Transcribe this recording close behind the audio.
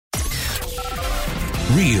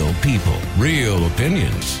Real people, real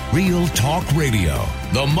opinions, real talk radio.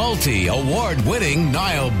 The multi-award-winning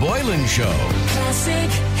Niall Boylan Show.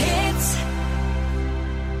 Classic hits.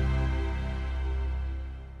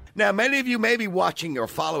 Now, many of you may be watching or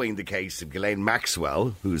following the case of Ghislaine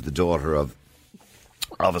Maxwell, who's the daughter of,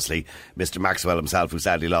 obviously, Mr. Maxwell himself, who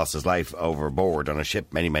sadly lost his life overboard on a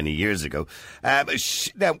ship many, many years ago.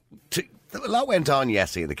 A lot went on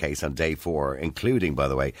yesterday in the case on day 4, including, by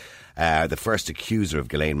the way, the first accuser of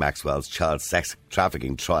Ghislaine Maxwell's child sex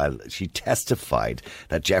trafficking trial. She testified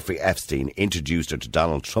that Jeffrey Epstein introduced her to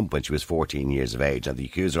Donald Trump when she was 14 years of age, and the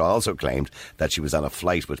accuser also claimed that she was on a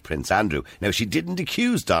flight with Prince Andrew. Now, she didn't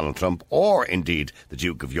accuse Donald Trump or indeed the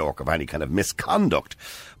Duke of York of any kind of misconduct,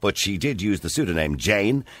 but she did use the pseudonym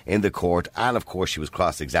Jane in the court, and of course she was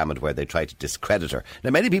cross-examined where they tried to discredit her.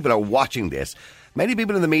 Now, many people are watching this. Many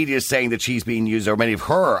people in the media are saying that she's being used, or many of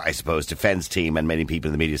her, I suppose, defence team, and many people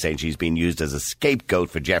in the media saying she's being used as a scapegoat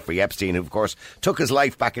for Jeffrey Epstein, who, of course, took his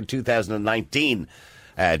life back in 2019.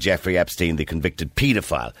 Jeffrey Epstein, the convicted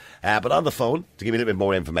paedophile. But on the phone, to give you a little bit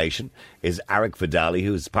more information, is Arick Fudali,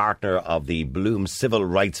 who's partner of the Bloom civil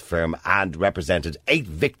rights firm and represented 8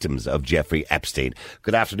 victims of Jeffrey Epstein.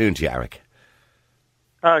 Good afternoon to you, Arick.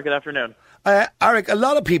 Good afternoon. Arick, a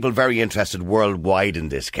lot of people very interested worldwide in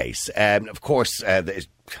this case. Of course,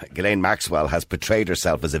 Ghislaine Maxwell has portrayed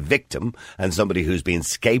herself as a victim and somebody who's been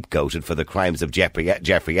scapegoated for the crimes of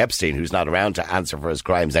Jeffrey Epstein, who's not around to answer for his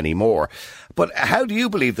crimes anymore. But how do you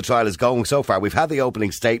believe the trial is going so far? We've had the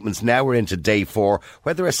opening statements, now we're into day 4,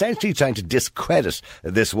 where they're essentially trying to discredit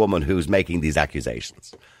this woman who's making these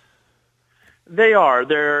accusations. They are.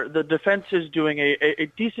 The defense is doing a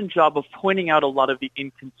decent job of pointing out a lot of the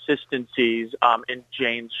inconsistencies in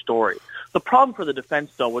Jane's story. The problem for the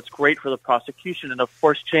defense, though, what's great for the prosecution, and of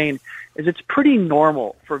course Jane, is it's pretty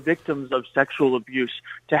normal for victims of sexual abuse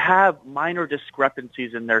to have minor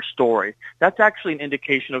discrepancies in their story. That's actually an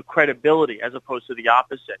indication of credibility as opposed to the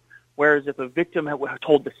opposite. Whereas if a victim had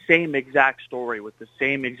told the same exact story with the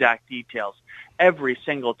same exact details every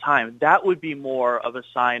single time, that would be more of a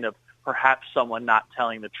sign of perhaps someone not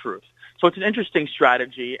telling the truth. So it's an interesting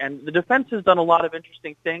strategy, and the defense has done a lot of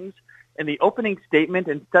interesting things. In the opening statement,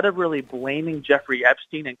 instead of really blaming Jeffrey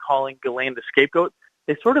Epstein and calling Ghislaine the scapegoat,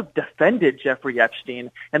 they sort of defended Jeffrey Epstein,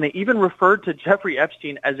 and they even referred to Jeffrey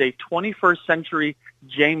Epstein as a 21st century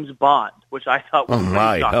James Bond, which I thought was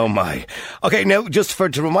Oh my. Okay, now, just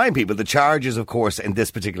to remind people, the charges, of course, in this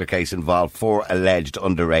particular case involve 4 alleged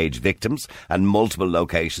underage victims and multiple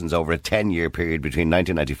locations over a 10-year period between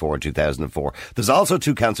 1994 and 2004. There's also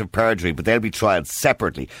 2 counts of perjury, but they'll be tried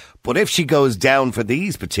separately. But if she goes down for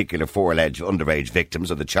these particular 4 alleged underage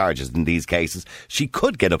victims, or the charges in these cases, she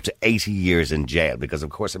could get up to 80 years in jail, because, of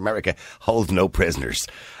course, America holds no prisoners.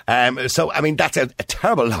 So, I mean, that's a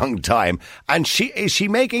terrible long time. And is she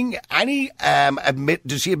making any,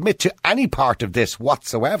 does she admit to any part of this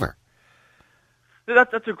whatsoever?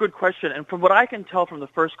 That's a good question. And from what I can tell from the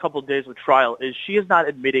first couple of days of trial is she is not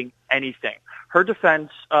admitting anything. Her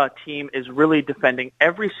defense team is really defending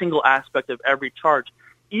every single aspect of every charge,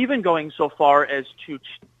 even going so far as to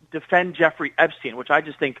defend Jeffrey Epstein, which I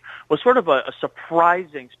just think was sort of a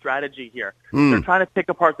surprising strategy here. They're trying to pick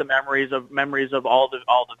apart the memories of all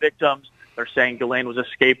the victims. They're saying Ghislaine was a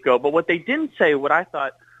scapegoat. But what they didn't say, what I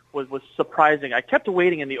thought was surprising, I kept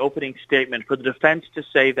waiting in the opening statement for the defense to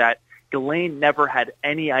say that Ghislaine never had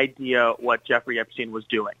any idea what Jeffrey Epstein was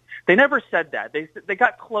doing. They never said that. They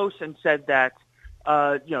got close and said that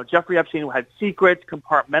Jeffrey Epstein had secrets,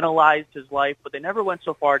 compartmentalized his life, but they never went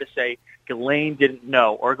so far to say Ghislaine didn't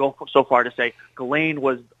know, or go so far to say Ghislaine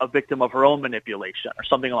was a victim of her own manipulation or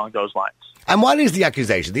something along those lines. And what is the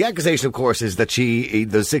accusation? The accusation, of course, is that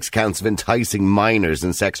there's 6 counts of enticing minors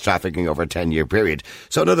in sex trafficking over a 10-year period.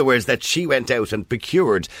 So in other words, that she went out and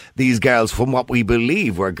procured these girls from what we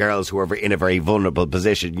believe were girls who were in a very vulnerable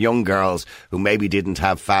position, young girls who maybe didn't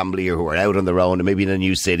have family or who were out on their own and maybe in a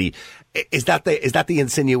new city. Is that the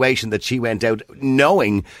insinuation, that she went out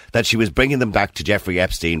knowing that she was bringing them back to Jeffrey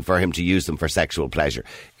Epstein for him to use them for sexual pleasure?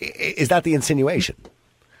 Is that the insinuation?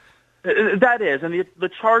 That is, and the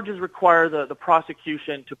charges require the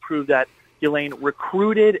prosecution to prove that Ghislaine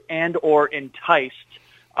recruited and or enticed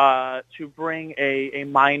to bring a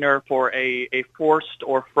minor for a forced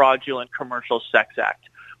or fraudulent commercial sex act.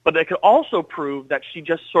 But they could also prove that she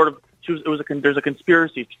just there's a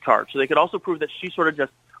conspiracy charge. So they could also prove that she sort of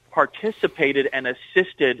just participated and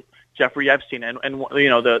assisted Jeffrey Epstein. And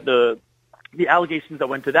the allegations that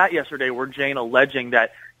went to that yesterday were Jane alleging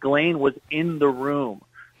that Ghislaine was in the room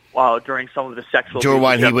during some of the sexual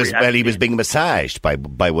during abuse while he was being massaged by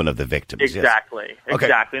one of the victims. Exactly, yes.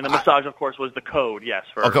 Exactly. And the massage, of course, was the code. Yes,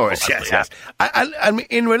 of course, yes. And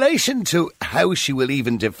in relation to how she will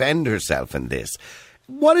even defend herself in this,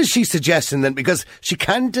 what is she suggesting then? Because she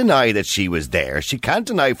can't deny that she was there. She can't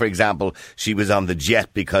deny, for example, she was on the jet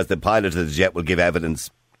because the pilot of the jet will give evidence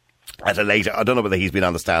at a later, I don't know whether he's been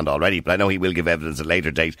on the stand already, but I know he will give evidence at a later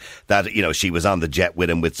date that, you know, she was on the jet with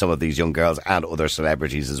him with some of these young girls and other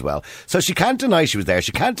celebrities as well. So she can't deny she was there.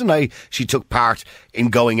 She can't deny she took part in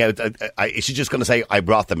going out. Is she just going to say, I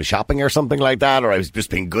brought them shopping or something like that, or I was just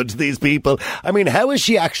being good to these people? I mean, how is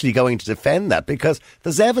she actually going to defend that? Because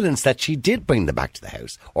there's evidence that she did bring them back to the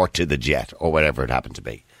house or to the jet or whatever it happened to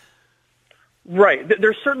be. Right.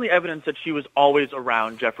 There's certainly evidence that she was always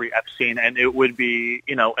around Jeffrey Epstein, and it would be,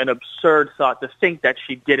 you know, an absurd thought to think that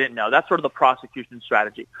she didn't know. That's sort of the prosecution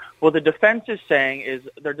strategy. What the defense is saying is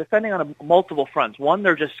they're defending on multiple fronts. One,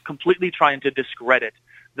 they're just completely trying to discredit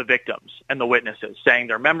the victims and the witnesses, saying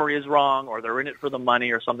their memory is wrong or they're in it for the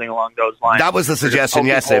money or something along those lines. That was the suggestion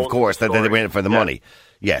yesterday, of course, that they were in it for the money.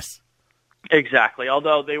 Yes. Exactly.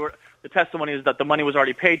 Although the testimony is that the money was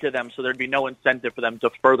already paid to them, so there'd be no incentive for them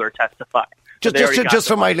to further testify. Just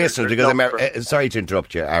for my listeners, because sorry to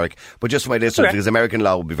interrupt you, Arick, but just for my listeners, because American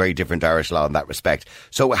law will be very different to Irish law in that respect.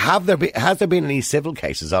 So has there been any civil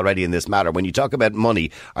cases already in this matter? When you talk about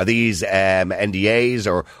money, are these NDAs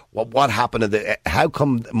or what happened? How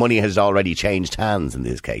come money has already changed hands in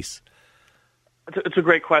this case? It's a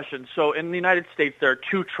great question. So in the United States, there are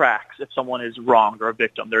two tracks if someone is wronged or a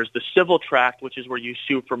victim. There's the civil track, which is where you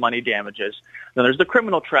sue for money damages. Then there's the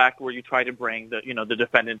criminal track where you try to bring the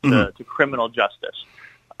defendant to criminal justice.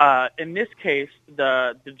 In this case,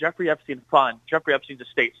 the Jeffrey Epstein fund, Jeffrey Epstein's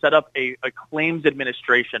estate, set up a claims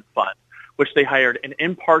administration fund, which they hired an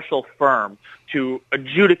impartial firm to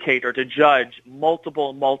adjudicate or to judge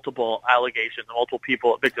multiple allegations,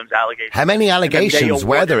 multiple victims' allegations. How many allegations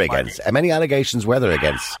were there against? How many allegations were there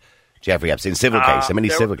against Jeffrey Epstein? Civil case. How many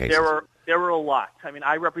civil cases? There were a lot. I mean,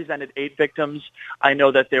 I represented 8 victims. I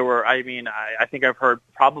know that there were. I mean, I think I've heard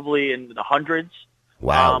probably in the hundreds.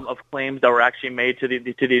 Wow. Of claims that were actually made to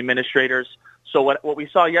the administrators. So what we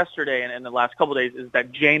saw yesterday and in the last couple of days is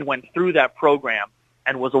that Jane went through that program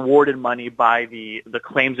and was awarded money by the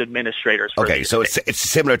claims administrators. Okay, so it's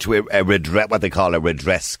similar to a redress, what they call a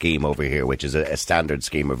redress scheme over here, which is a standard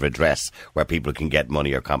scheme of redress where people can get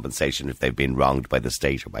money or compensation if they've been wronged by the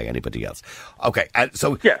state or by anybody else. Okay, and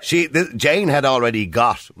so Jane had already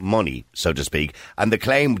got money, so to speak, and the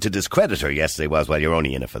claim to discredit her yesterday was, well, you're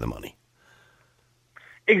only in it for the money.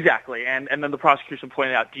 Exactly, and then the prosecution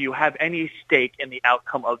pointed out, do you have any stake in the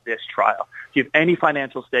outcome of this trial? Do you have any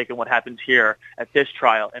financial stake in what happens here at this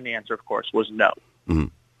trial? And the answer, of course, was no. Mm-hmm.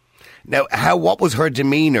 Now, what was her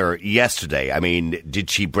demeanour yesterday? I mean, did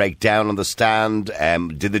she break down on the stand?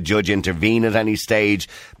 Did the judge intervene at any stage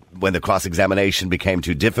when the cross-examination became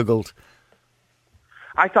too difficult?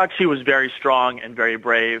 I thought she was very strong and very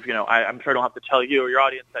brave. You know, I'm sure I don't have to tell you or your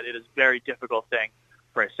audience that it is a very difficult thing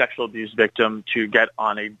for a sexual abuse victim to get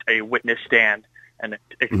on a witness stand and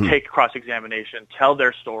take cross-examination, tell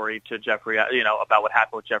their story to Jeffrey, about what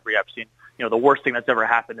happened with Jeffrey Epstein, the worst thing that's ever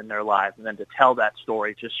happened in their lives, and then to tell that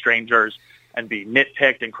story to strangers and be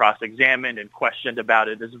nitpicked and cross-examined and questioned about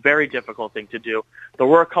it is a very difficult thing to do. There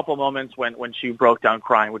were a couple moments when she broke down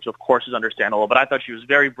crying, which of course is understandable, but I thought she was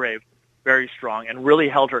very brave, very strong, and really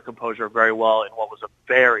held her composure very well in what was a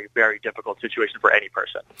very, very difficult situation for any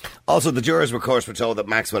person. Also, the jurors, of course, were told that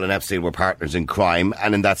Maxwell and Epstein were partners in crime,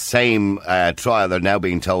 and in that same trial, they're now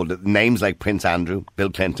being told that names like Prince Andrew,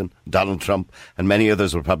 Bill Clinton, Donald Trump, and many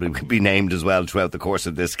others will probably be named as well throughout the course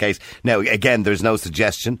of this case. Now, again, there's no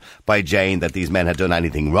suggestion by Jane that these men had done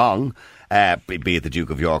anything wrong, be it the Duke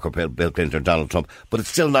of York or Bill Clinton or Donald Trump, but it's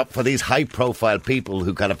still not, for these high-profile people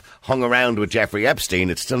who kind of hung around with Jeffrey Epstein,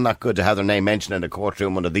 it's still not good to have their name mentioned in a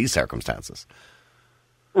courtroom under these circumstances.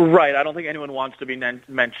 Right. I don't think anyone wants to be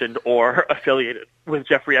mentioned or affiliated with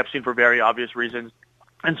Jeffrey Epstein for very obvious reasons.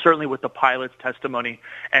 And certainly with the pilot's testimony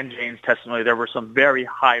and Jane's testimony, there were some very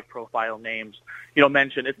high-profile names,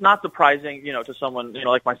 mentioned. It's not surprising, to someone,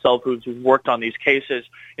 like myself who's worked on these cases.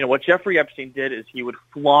 What Jeffrey Epstein did is he would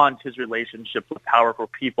flaunt his relationships with powerful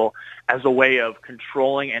people as a way of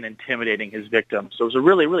controlling and intimidating his victims. So it was a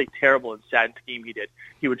really, really terrible and sad scheme he did.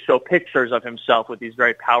 He would show pictures of himself with these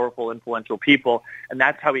very powerful, influential people, and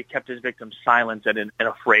that's how he kept his victims silent and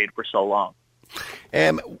afraid for so long.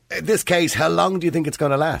 This case, how long do you think it's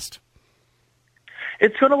going to last?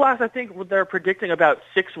 It's going to last, I think, they're predicting about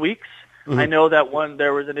 6 weeks. Mm-hmm. I know that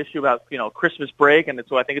there was an issue about, Christmas break, and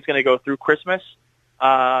so I think it's going to go through Christmas.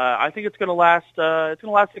 I think it's going to last. It's going to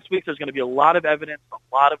last 6 weeks. There's going to be a lot of evidence,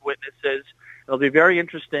 a lot of witnesses. It'll be very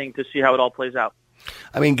interesting to see how it all plays out.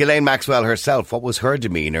 I mean, Ghislaine Maxwell herself, what was her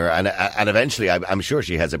demeanour? And eventually, I'm sure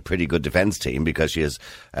she has a pretty good defence team because she has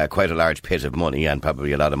quite a large pit of money and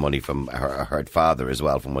probably a lot of money from her father as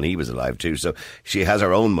well, from when he was alive too. So she has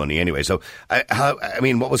her own money anyway. So, I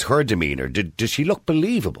mean, what was her demeanour? Does she look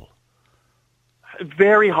believable?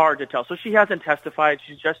 Very hard to tell. So she hasn't testified.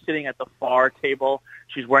 She's just sitting at the far table.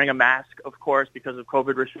 She's wearing a mask, of course, because of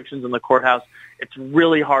COVID restrictions in the courthouse. It's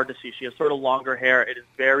really hard to see. She has sort of longer hair. It is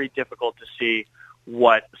very difficult to see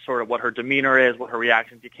what her demeanor is, what her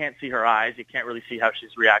reactions. You can't see her eyes. You can't really see how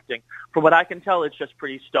she's reacting. From what I can tell, it's just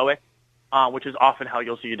pretty stoic, which is often how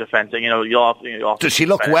you'll see you defending. You'll often does she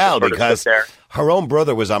look well? Because her own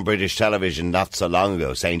brother was on British television not so long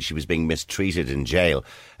ago saying she was being mistreated in jail.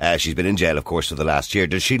 She's been in jail, of course, for the last year.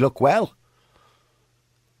 Does she look well?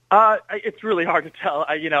 It's really hard to tell.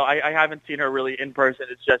 I haven't seen her really in person.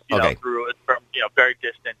 It's just from very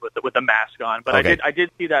distant with the mask on. But okay. I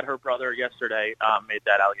did see that her brother yesterday made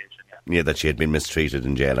that allegation. Yeah, that she had been mistreated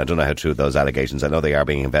in jail. I don't know how true those allegations. I know they are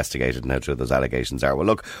being investigated and how true those allegations are. Well,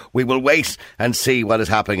 look, we will wait and see what is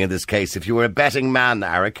happening in this case. If you were a betting man,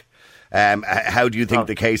 Arick, how do you think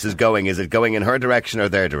the case is going? Is it going in her direction or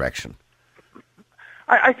their direction?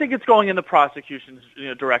 I think it's going in the prosecution's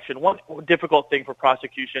direction. One difficult thing for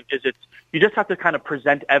prosecution is you just have to kind of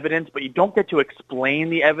present evidence, but you don't get to explain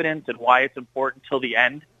the evidence and why it's important till the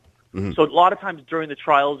end. Mm-hmm. So a lot of times during the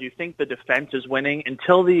trials, you think the defense is winning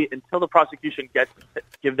until the prosecution gets to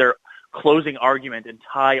give their closing argument and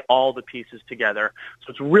tie all the pieces together.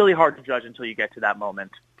 So it's really hard to judge until you get to that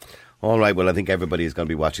moment. All right, well, I think everybody is going to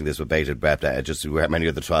be watching this with bated breath, just as many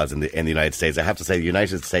other trials in the United States. I have to say, the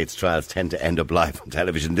United States trials tend to end up live on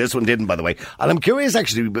television. This one didn't, by the way. And I'm curious,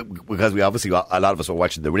 actually, because a lot of us were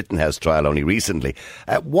watching the Rittenhouse trial only recently.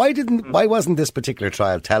 Why wasn't this particular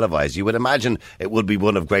trial televised? You would imagine it would be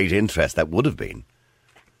one of great interest. That would have been.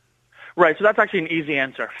 Right, so that's actually an easy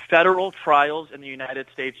answer. Federal trials in the United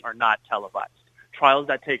States are not televised. Trials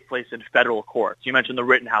that take place in federal courts. You mentioned the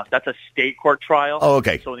Rittenhouse. That's a state court trial. Oh,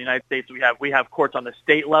 okay. So in the United States, we have courts on the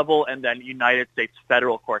state level and then United States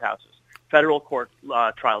federal courthouses. Federal court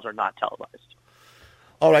trials are not televised.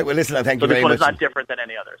 All right. Well, listen, I thank you very much. So this one is not different than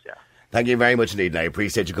any others, yeah. Thank you very much indeed. And I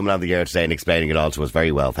appreciate you coming on the air today and explaining it all to us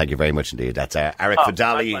very well. Thank you very much indeed. That's Arick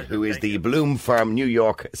Fudali, who is the Bloom Firm New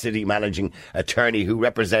York City managing attorney who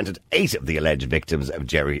represented 8 of the alleged victims of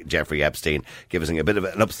Jeffrey Epstein, giving us a bit of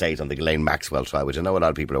an update on the Ghislaine Maxwell trial, which I know a lot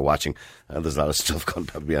of people are watching. There's a lot of stuff going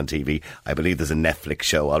to be on TV. I believe there's a Netflix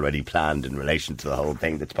show already planned in relation to the whole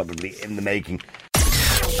thing that's probably in the making.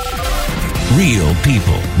 Real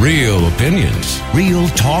people, real opinions, real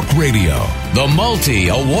talk radio. The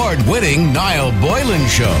multi-award-winning Niall Boylan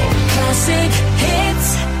Show. Classic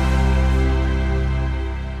hits.